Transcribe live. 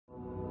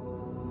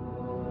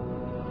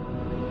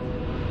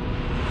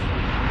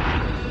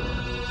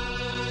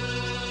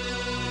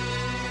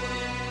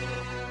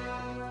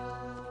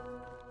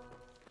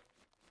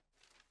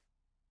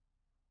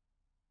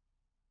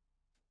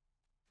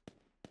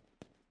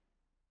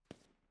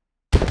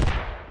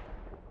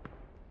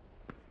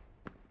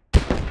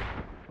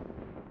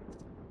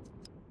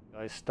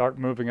I start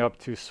moving up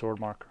to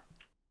sword marker.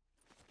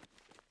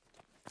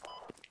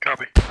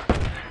 Copy.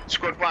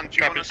 Squad 1, do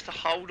you want us to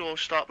hold or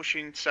start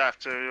pushing south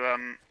to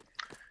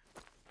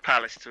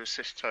Palace to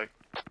assist 2?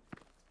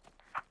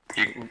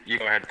 You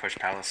go ahead and push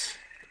Palace.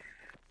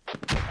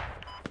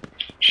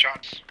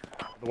 Shots.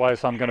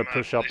 Otherwise, I'm gonna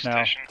push up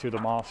now to the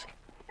mosque.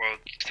 Well,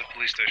 it's the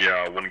police station.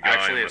 Yeah, one guy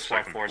Actually, on if the SWAT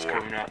second 4 is floor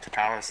coming out to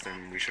Palace,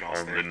 then we should all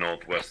on stay. the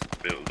northwest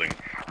building.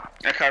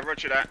 Okay,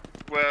 roger that.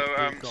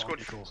 Well, We've got squad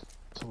Niggol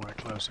somewhere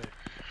close here.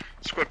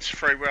 Squad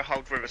 3, we'll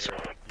hold with us.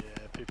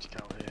 Yeah, 50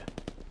 cal here.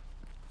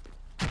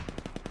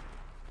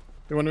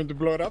 You want him to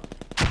blow it up?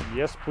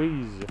 Yes,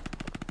 please.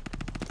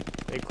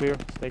 Stay clear.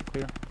 Stay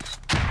clear.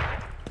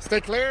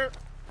 Stay clear!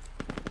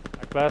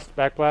 Back blast.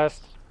 Back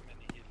blast.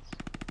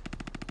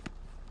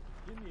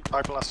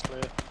 High blast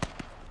clear.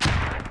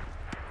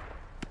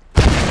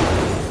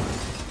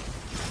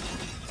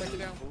 Take it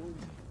down.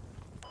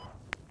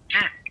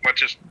 What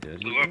just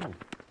blew up?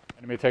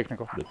 Enemy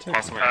technical.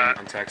 Possible enemy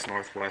contacts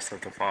northwest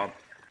of the fob.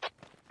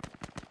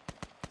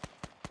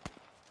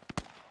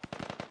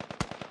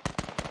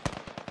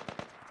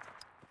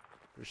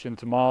 Push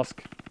into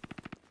mosque.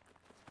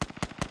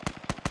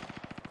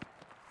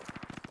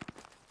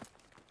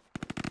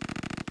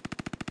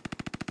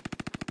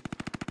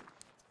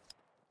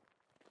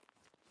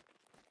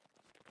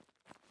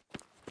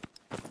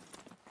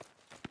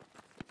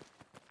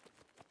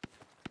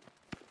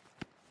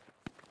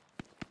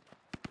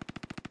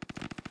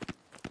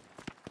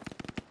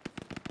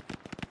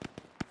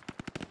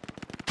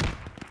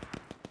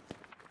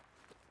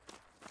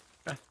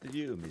 After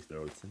you, Mr.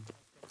 Olsen.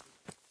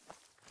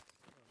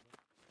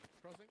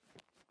 Crossing.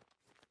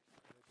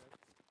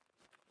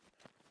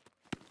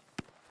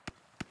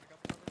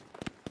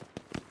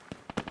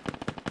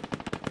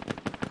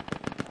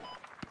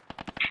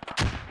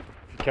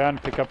 If you can,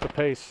 pick up the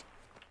pace.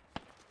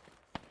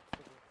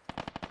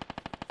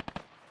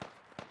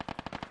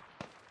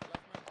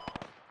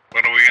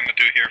 What are we gonna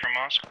do here from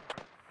mosque?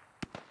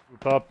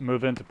 Move up,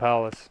 move into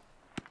palace.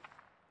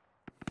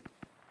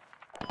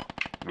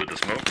 With the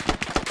smoke?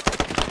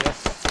 Yes.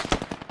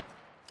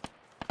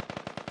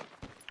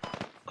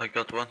 I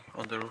got one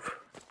on the roof.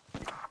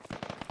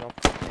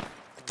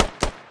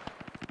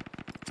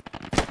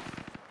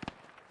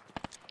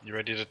 You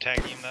ready to tag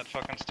in that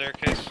fucking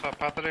staircase,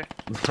 Padre?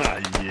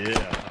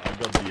 Yeah, I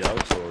got the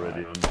outs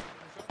already on.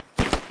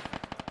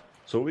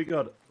 So we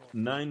got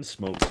 9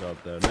 smokes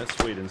out there. Let's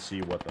wait and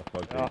see what the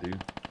fuck they do.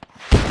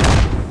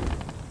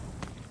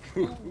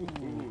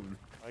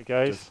 Alright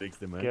guys, Just fix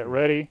them, man. get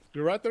ready.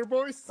 You right there,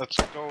 boys? Let's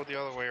go the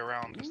other way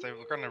around, because they're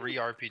gonna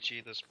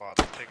re-RPG this spot.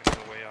 Let's take us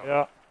the way out.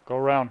 Yeah, go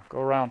around,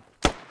 go around.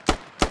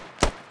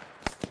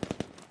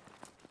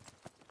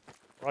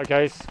 Alright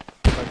guys,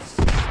 let's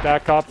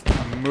stack up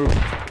and move.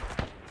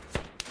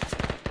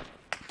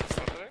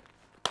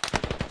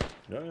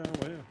 Yeah, well,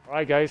 yeah.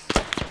 Alright guys,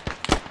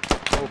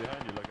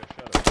 Behind you like a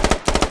shadow.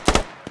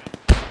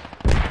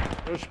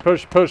 push,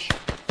 push, push.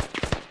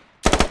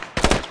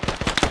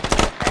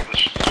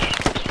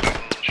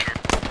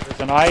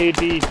 There's an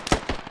IED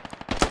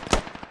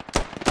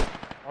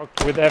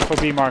marked with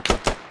FOB marker.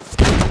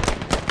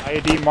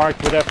 IED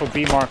marked with FOB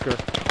marker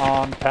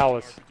on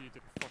palace.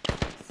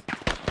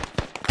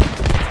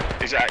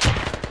 Is that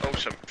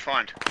awesome?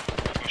 Find.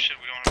 Oh shit,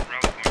 we don't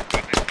have rally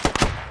point.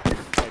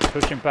 Okay,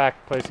 pushing back,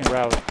 placing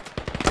rally.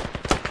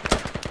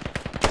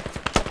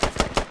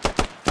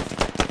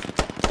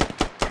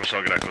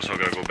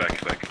 Kosagra, go back.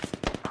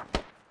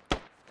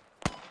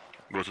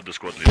 Go to the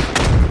squad leader.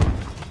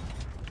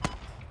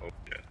 Oh,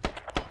 yeah.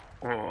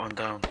 Oh, I'm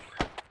down.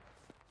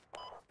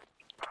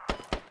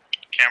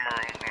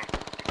 Cameron,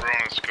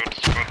 let's go to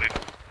squad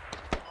leader.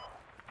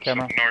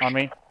 Camera North. on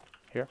me.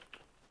 Here.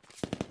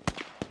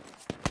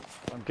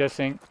 I'm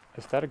guessing,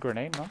 is that a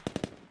grenade? No?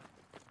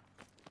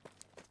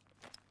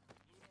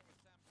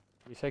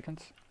 3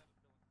 seconds.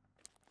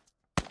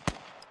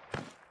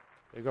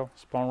 There you go,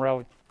 spawn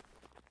rally.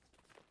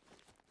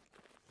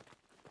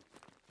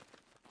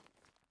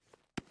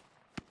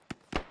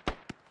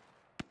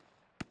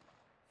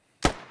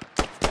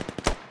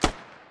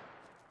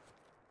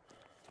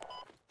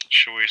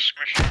 Should we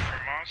smash it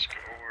from mosque,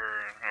 or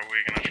are we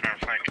gonna try and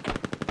flank?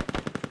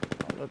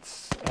 Let's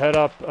head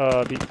up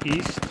the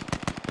east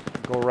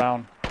and go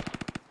around.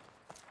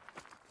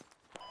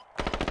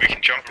 We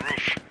can jump the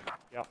roof.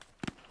 Yeah.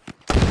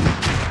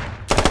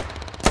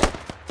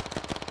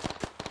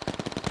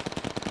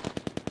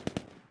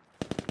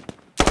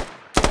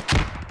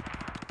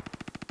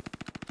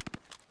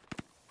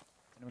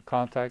 Enemy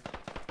contact.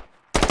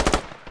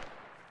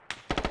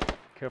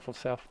 Careful,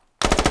 Seth.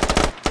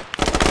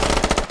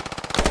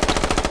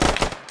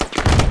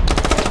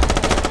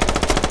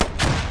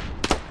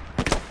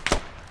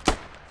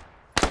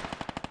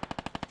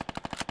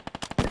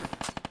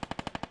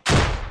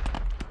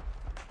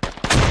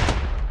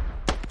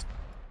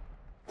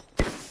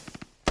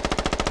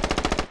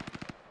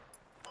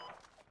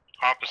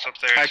 Hop is up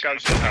there. How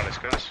goes to Palace,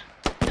 guys?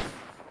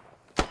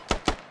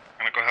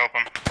 Gonna go help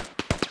him.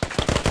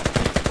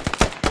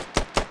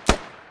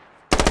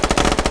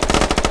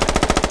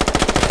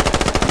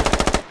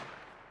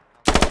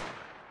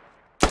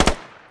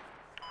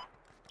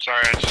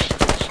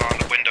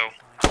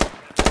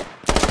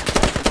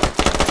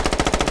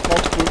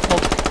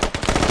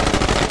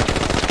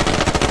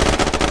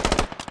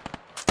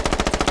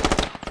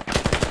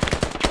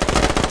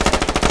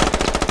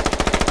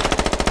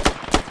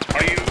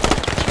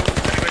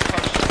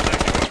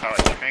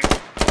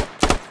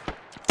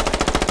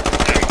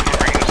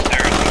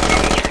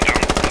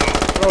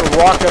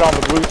 rocket on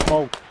the blue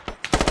smoke.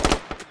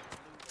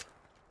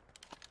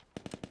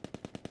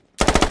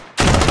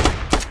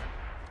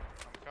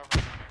 I'm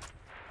covering.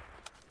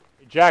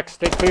 Hey, Jack,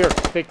 stay clear.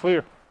 Stay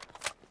clear.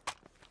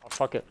 Oh,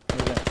 fuck it.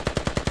 Move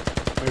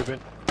in. Move in.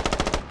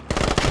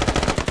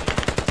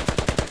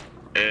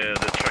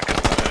 The truck is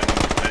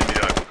enemy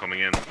vehicle coming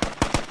in.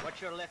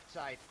 Watch your left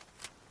side.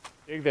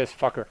 Dig this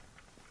fucker.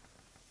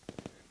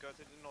 Go to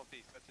the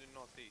northeast. Go to the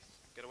northeast.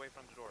 Get away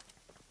from the door.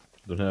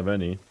 Don't have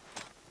any.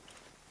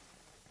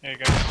 Hey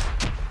guys.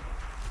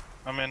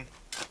 I'm in.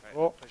 Right,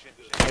 Oh. push in,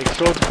 push in. Make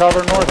sure to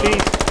cover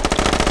northeast.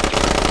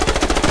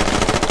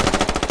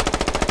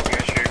 You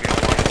guys sure you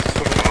don't want us to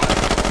switch off?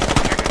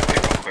 Check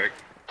it real quick.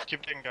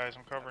 Keep digging, guys.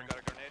 I'm covering. Got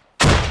a grenade?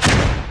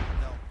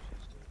 No.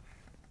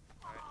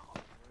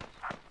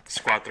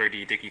 Squad 3, do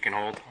you think you can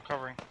hold? I'm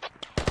covering.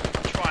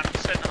 Try and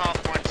send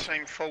half my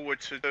team forward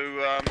to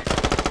do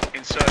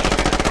insertion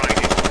in the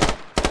training.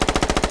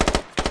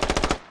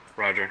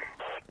 Roger.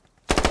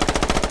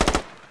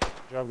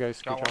 Good job,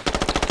 guys. Good Got job.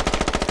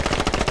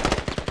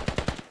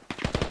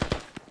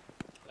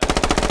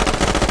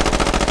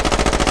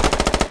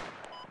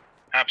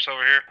 Haps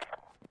over here.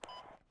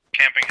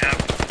 Camping hab.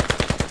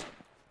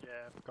 Yeah,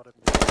 I've got it.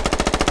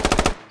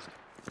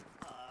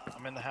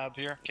 I'm in the hab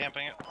here,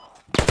 camping it.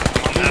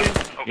 I'm on the hab.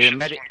 Oh shit,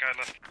 there's one guy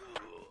left.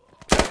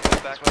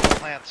 Back He's by the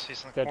plants.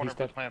 He's in the Dead, corner he's of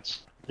the dead.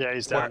 plants. Yeah,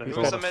 he's down. He's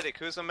Who's dead. a medic?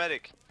 Who's a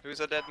medic? Who's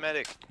a dead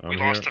medic? We I'm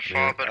lost here, the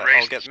fob yeah. at I'll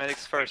raisins. get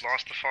medics first. We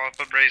lost the fob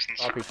at raisins.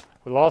 Copy.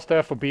 We lost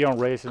FOB on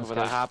raisins, Over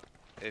the guys. hub.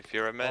 If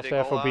you're a medic,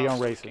 Also FOB all on out,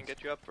 we races. can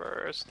get you up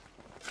first.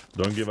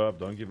 Don't give up,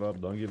 don't give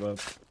up, don't give up.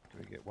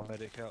 We get one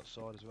medic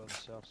outside as well, the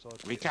south side.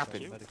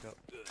 Recapping. Medic up.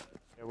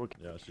 Yeah, we're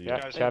Yeah, see Yeah.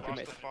 you. Guys, Copy. we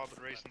lost the fob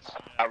at raisins.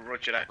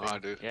 Roger that. I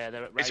do. Yeah,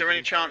 they're at Is there any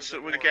Rising. chance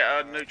that we'll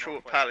get a neutral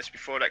at Palace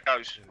before that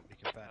goes?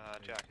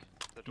 Jack,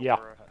 the door, Yeah.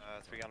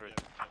 300.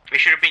 We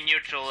should be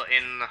neutral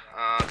in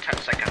 10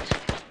 seconds.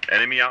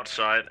 Enemy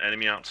outside,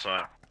 enemy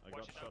outside. I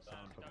got shot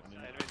down.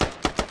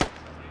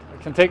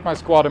 I can take my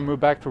squad and move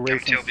back to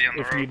raisins TLB on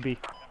the if road. need be.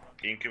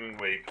 Incoming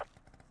wave.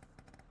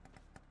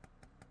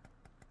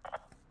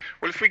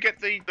 Well, if we get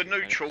the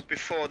neutral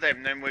before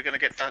them, then we're going to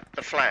get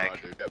the flag.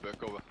 do. Get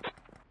back over.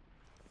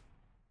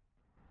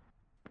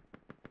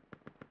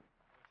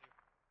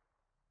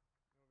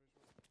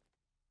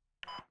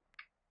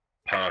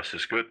 Pass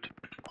is good.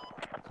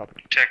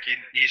 Copy. Check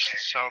east,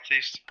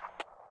 southeast.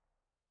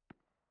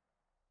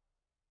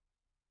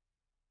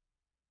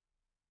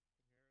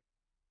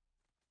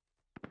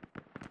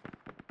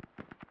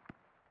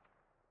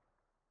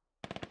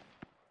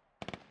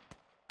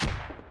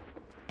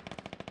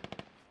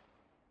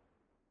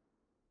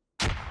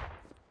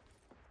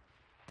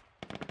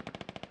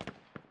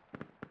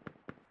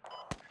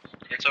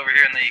 It's over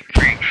here in the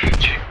creek.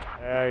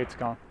 Yeah, it's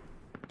gone.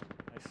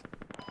 Nice.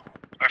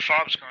 Our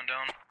fob's going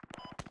down.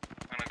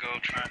 I'm gonna go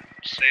try and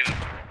save it.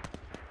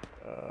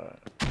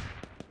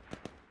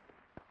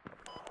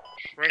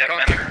 Yep,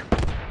 enter.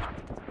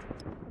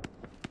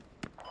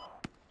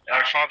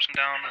 Our fob's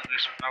down.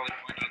 There's a valley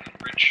point on the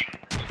bridge.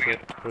 Moving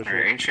it. Push Our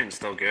it. ancient's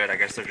still good. I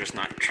guess they're just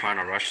not trying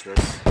to rush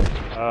this.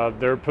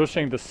 They're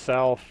pushing the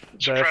south, the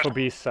Suppress.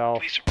 FOB south.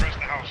 Please suppress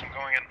the house. I'm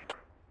going in.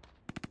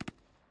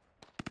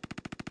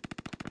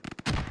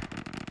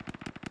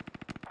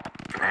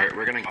 Alright,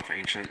 we're gonna go off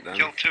ancient then.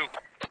 Kill 2.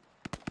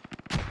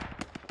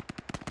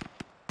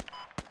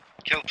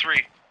 Kill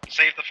 3.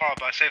 Save the fob.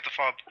 I saved the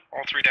fob.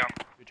 All 3 down.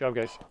 Good job,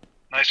 guys.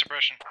 Nice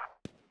suppression.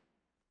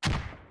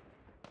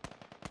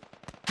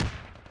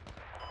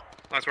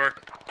 Nice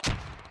work.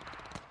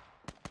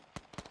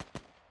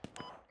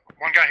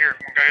 One guy here.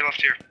 One guy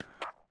left here.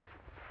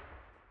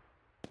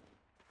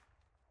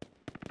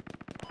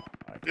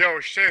 Yo,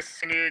 Shiz,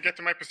 can you get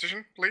to my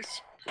position,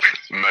 please?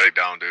 Medic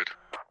down, dude.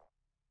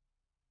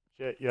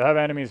 Shit, you have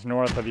enemies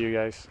north of you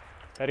guys.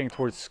 Heading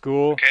towards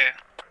school. Okay.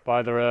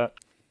 By the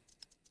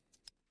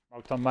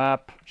marked on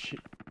map.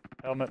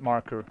 Helmet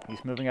marker.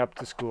 He's moving up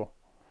to school.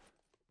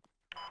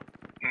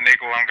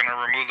 Niggol, I'm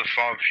gonna remove the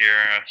fob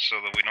here so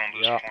that we don't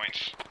lose Yeah.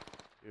 points.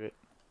 Do it.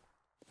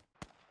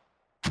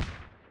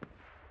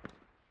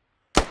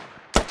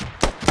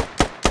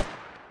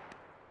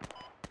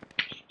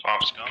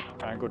 Fob's gone.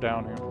 Try and go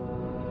down here.